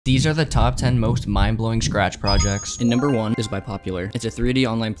These are the top 10 most mind-blowing Scratch projects. And number 1 is by Popular. It's a 3D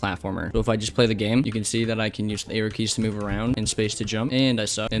online platformer. So if I just play the game, you can see that I can use the arrow keys to move around and space to jump. And I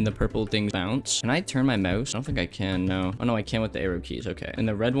suck. And the purple things bounce. Can I turn my mouse? I don't think I can, no. Oh no, I can with the arrow keys, okay. And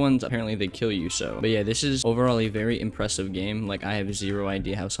the red ones, apparently they kill you, so. But yeah, this is overall a very impressive game. Like, I have zero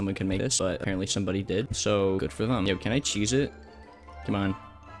idea how someone can make this, but apparently somebody did. So, good for them. Yo, can I cheese it? Come on.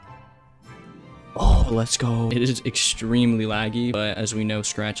 Oh, let's go. It is extremely laggy, but as we know,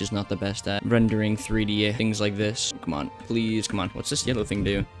 Scratch is not the best at rendering 3D things like this. Come on, please, come on. What's this yellow thing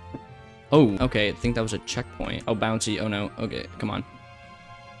do? Oh, okay, I think that was a checkpoint. Oh, bouncy. Oh no. Okay, come on.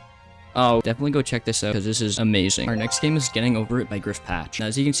 Oh, definitely go check this out because this is amazing. Our next game is Getting Over It by Griff Patch. Now,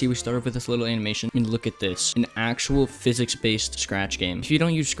 as you can see, we start off with this little animation and look at this, an actual physics-based Scratch game. If you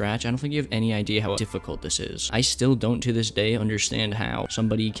don't use Scratch, I don't think you have any idea how difficult this is. I still don't to this day understand how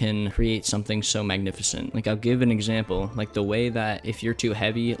somebody can create something so magnificent. Like, I'll give an example, like the way that if you're too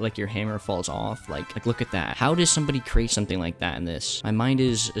heavy, like your hammer falls off, like look at that. How does somebody create something like that in this? My mind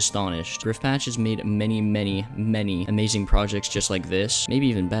is astonished. Griff Patch has made many amazing projects just like this, maybe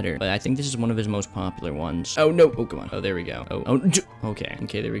even better, but I think this is one of his most popular ones. Oh no! Oh, come on. Oh, there we go. Okay.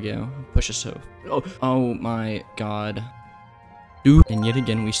 Okay, there we go. Push us over. Oh my god. Dude. And yet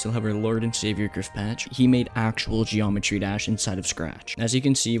again, we still have our Lord and Savior Griff Patch. He made actual Geometry Dash inside of Scratch. As you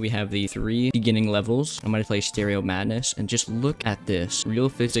can see, we have the 3 beginning levels. I'm going to play Stereo Madness, and just look at this. Real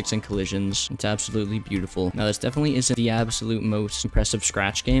physics and collisions. It's absolutely beautiful. Now, this definitely isn't the absolute most impressive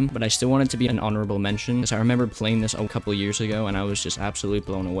Scratch game, but I still want it to be an honorable mention, because I remember playing this a couple years ago, and I was just absolutely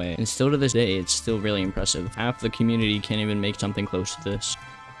blown away. And still to this day, it's still really impressive. Half the community can't even make something close to this.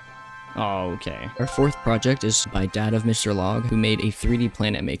 Oh, okay. Our 4th project is by Dad of Mr. Log, who made a 3D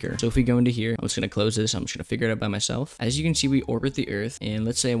planet maker. So if we go into here, I'm just going to close this. I'm just going to figure it out by myself. As you can see, we orbit the Earth, and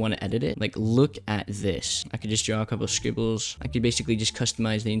let's say I want to edit it. Like, look at this. I could just draw a couple of scribbles. I could basically just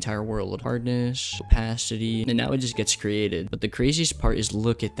customize the entire world. Hardness, opacity, and now it just gets created. But the craziest part is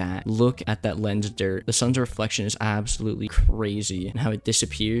look at that. Look at that lens dirt. The sun's reflection is absolutely crazy, and how it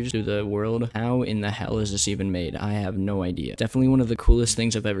disappears through the world. How in the hell is this even made? I have no idea. Definitely one of the coolest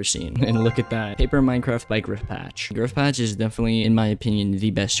things I've ever seen. And look at that. Paper Minecraft by Griff Patch. Griff Patch is definitely, in my opinion,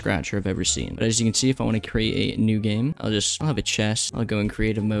 the best Scratcher I've ever seen. But as you can see, if I want to create a new game, I'll have a chest. I'll go in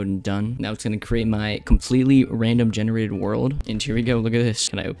creative mode and done. Now it's going to create my completely random generated world. And here we go. Look at this.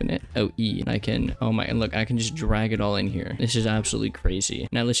 Can I open it? Oh, E. And I can, oh my, and look, I can just drag it all in here. This is absolutely crazy.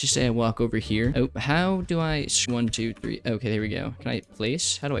 Now let's just say I walk over here. Oh, how do I, 1, 2, 3. Okay, there we go. Can I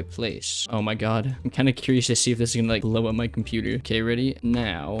place? How do I place? Oh my god. I'm kind of curious to see if this is going to like blow up my computer. Okay, ready?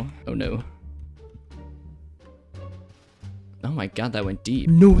 Now. Oh no. Oh my god, that went deep.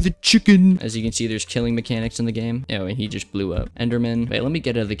 No, the chicken! As you can see, there's killing mechanics in the game. Oh, and he just blew up. Enderman. Wait, let me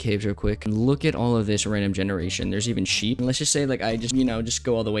get out of the caves real quick. And look at all of this random generation. There's even sheep. And let's just say, like, I just, you know, just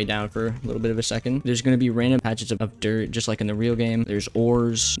go all the way down for a little bit of a second. There's gonna be random patches of dirt, just like in the real game. There's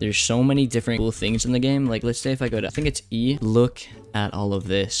ores. There's so many different cool things in the game. Like, let's say if I go to, I think it's E. Look at all of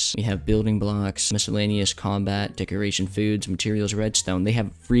this. We have building blocks, miscellaneous combat, decoration foods, materials, redstone. They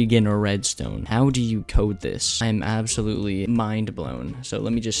have friggin' redstone. How do you code this? I'm absolutely mind blown. So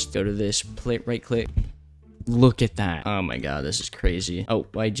let me just go to this, right click. Look at that. Oh my god, this is crazy. Oh,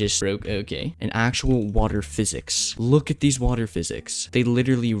 I just broke. Okay. An actual water physics. Look at these water physics. They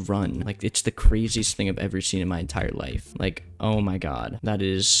literally run. Like, it's the craziest thing I've ever seen in my entire life. Like, oh my god. That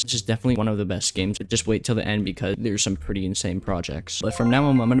is just definitely one of the best games. But just wait till the end because there's some pretty insane projects. But from now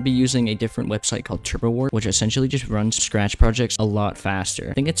on, I'm going to be using a different website called TurboWar, which essentially just runs Scratch projects a lot faster.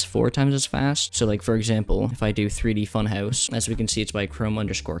 I think it's 4 times as fast. So, like, for example, if I do 3D Funhouse, as we can see, it's by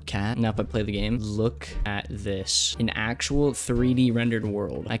Chrome_cat. Now, if I play the game, look at this, an actual 3D rendered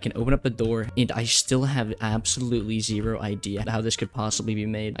world. I can open up the door and I still have absolutely zero idea how this could possibly be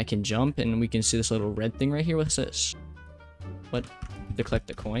made. I can jump and we can see this little red thing right here. What's this? What? To collect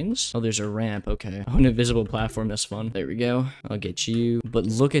the coins? Oh, there's a ramp. Okay. Oh, an invisible platform. That's fun. There we go. I'll get you. But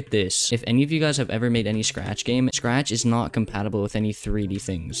look at this. If any of you guys have ever made any Scratch game, Scratch is not compatible with any 3D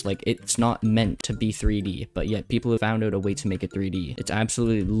things. Like, it's not meant to be 3D, but yet people have found out a way to make it 3D. It's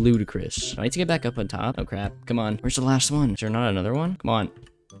absolutely ludicrous. I need to get back up on top. Oh, crap. Come on. Where's the last one? Is there not another one? Come on.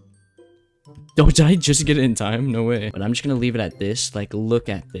 Oh, did I just get it in time? No way. But I'm just gonna leave it at this. Like, look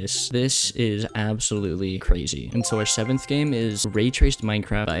at this. This is absolutely crazy. And so our 7th game is Ray Traced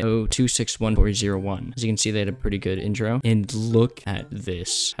Minecraft by 0261401. As you can see, they had a pretty good intro. And look at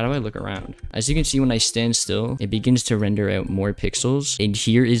this. How do I look around? As you can see, when I stand still, it begins to render out more pixels. And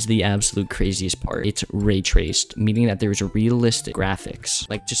here is the absolute craziest part. It's ray traced, meaning that there's realistic graphics.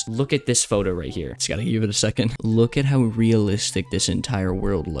 Like, just look at this photo right here. Just gotta give it a second. Look at how realistic this entire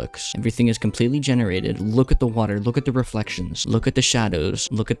world looks. Everything is completely generated. Look at the water, look at the reflections, look at the shadows,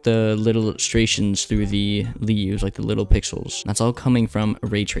 look at the little illustrations through the leaves, like the little pixels. That's all coming from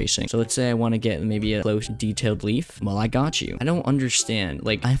ray tracing. So let's say I want to get maybe a close detailed leaf. Well, I got you. I don't understand.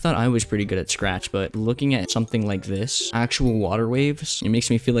 Like, I thought I was pretty good at Scratch, but looking at something like this, actual water waves, it makes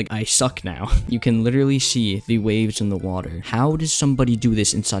me feel like I suck now. You can literally see the waves in the water. How does somebody do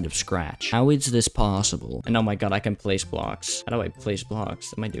this inside of Scratch? How is this possible? And oh my god, I can place blocks. How do I place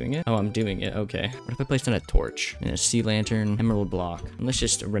blocks? Am I doing it? Oh, I'm doing it. Okay. What if I placed on a torch and a sea lantern, emerald block? And let's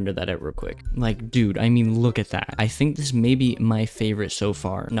just render that out real quick. Like, dude, I mean, look at that. I think this may be my favorite so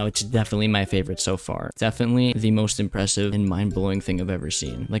far. No, it's definitely my favorite so far. Definitely the most impressive and mind-blowing thing I've ever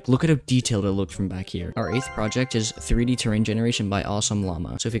seen. Like, look at how detailed it looked from back here. Our 8th project is 3D terrain generation by Awesome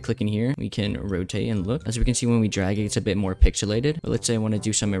Llama. So if we click in here, we can rotate and look. As we can see, when we drag it, it's a bit more pixelated. But let's say I want to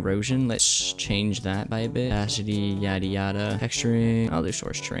do some erosion. Let's change that by a bit. Opacity, yada yada. Texturing. I'll do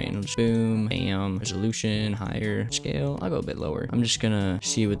source terrain. I'll just boom, bam. Resolution, higher. Scale. I'll go a bit lower. I'm just gonna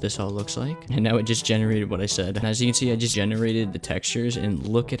see what this all looks like. And now it just generated what I said. And as you can see, I just generated the textures, and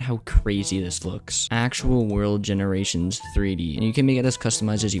look at how crazy this looks. Actual world generations 3D. And you can make it as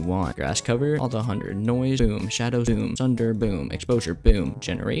customized as you want. Grass cover, all the 100. Noise, boom. Shadows, boom. Thunder, boom. Exposure, boom.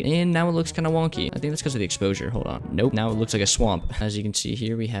 Generate. And now it looks kind of wonky. I think that's because of the exposure. Hold on. Nope. Now it looks like a swamp. As you can see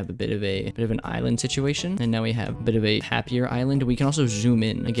here, we have a bit of an island situation. And now we have a bit of a happier island. We can also zoom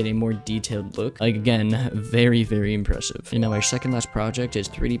in and get a more detailed look. Like, again, very, very impressive. And now our second last project is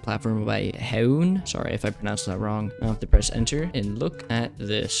 3D platform by Houn. Sorry if I pronounced that wrong. I'll have to press enter and look at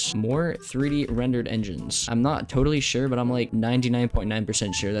this. More 3D rendered engines. I'm not totally sure, but I'm like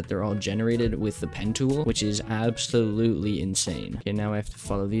 99.9% sure that they're all generated with the pen tool, which is absolutely insane. Okay, now I have to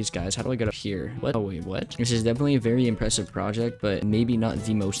follow these guys. How do I get up here? What? Oh, wait, what? This is definitely a very impressive project, but maybe not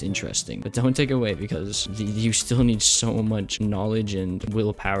the most interesting. But don't take away, because you still need so much knowledge and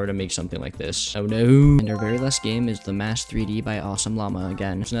willpower to make something like this. Oh no. And our very last game is The Mass 3D by Awesome Llama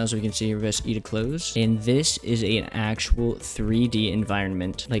again. So now, as we can see, press E to close. And this is an actual 3D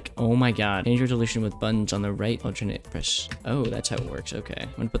environment. Like, oh my god. Change resolution with buttons on the right. Alternate press. Oh, that's how it works. Okay.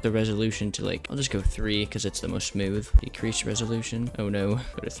 I'm gonna put the resolution to, like, I'll just go 3 because it's the most smooth. Decrease resolution. Oh no.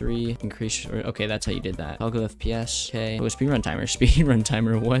 Go to 3. Increase. Okay, that's how you did that. Toggle FPS. Okay. Oh, speedrun timer. Speedrun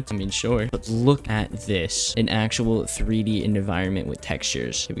timer. What? I mean, sure. But look at this. An actual 3D environment with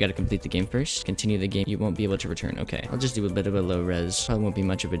textures. Okay, we gotta complete the game first. Continue the game. You won't be able to return. Okay. I'll just do a bit of a low res. Probably won't be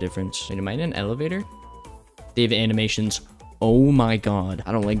much of a difference. Wait, am I in an elevator? They have animations. Oh my god.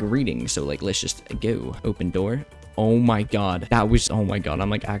 I don't like reading, so like, let's just go. Open door. Oh my god. That was, oh my god. I'm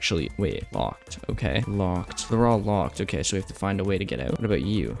like, actually, wait, locked. Okay, locked. They're all locked. Okay, so we have to find a way to get out. What about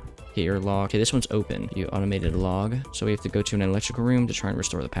you? Okay, you're locked. Okay, this one's open. You automated log. So we have to go to an electrical room to try and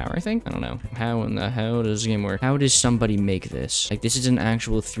restore the power, I think? I don't know. How in the hell does this game work? How does somebody make this? Like, this is an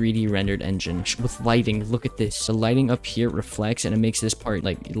actual 3D rendered engine with lighting. Look at this. The lighting up here reflects, and it makes this part,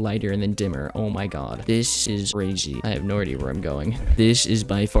 like, lighter and then dimmer. Oh my god. This is crazy. I have no idea where I'm going. This is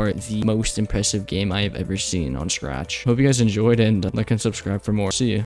by far the most impressive game I have ever seen on Scratch. Hope you guys enjoyed, and like and subscribe for more. See ya.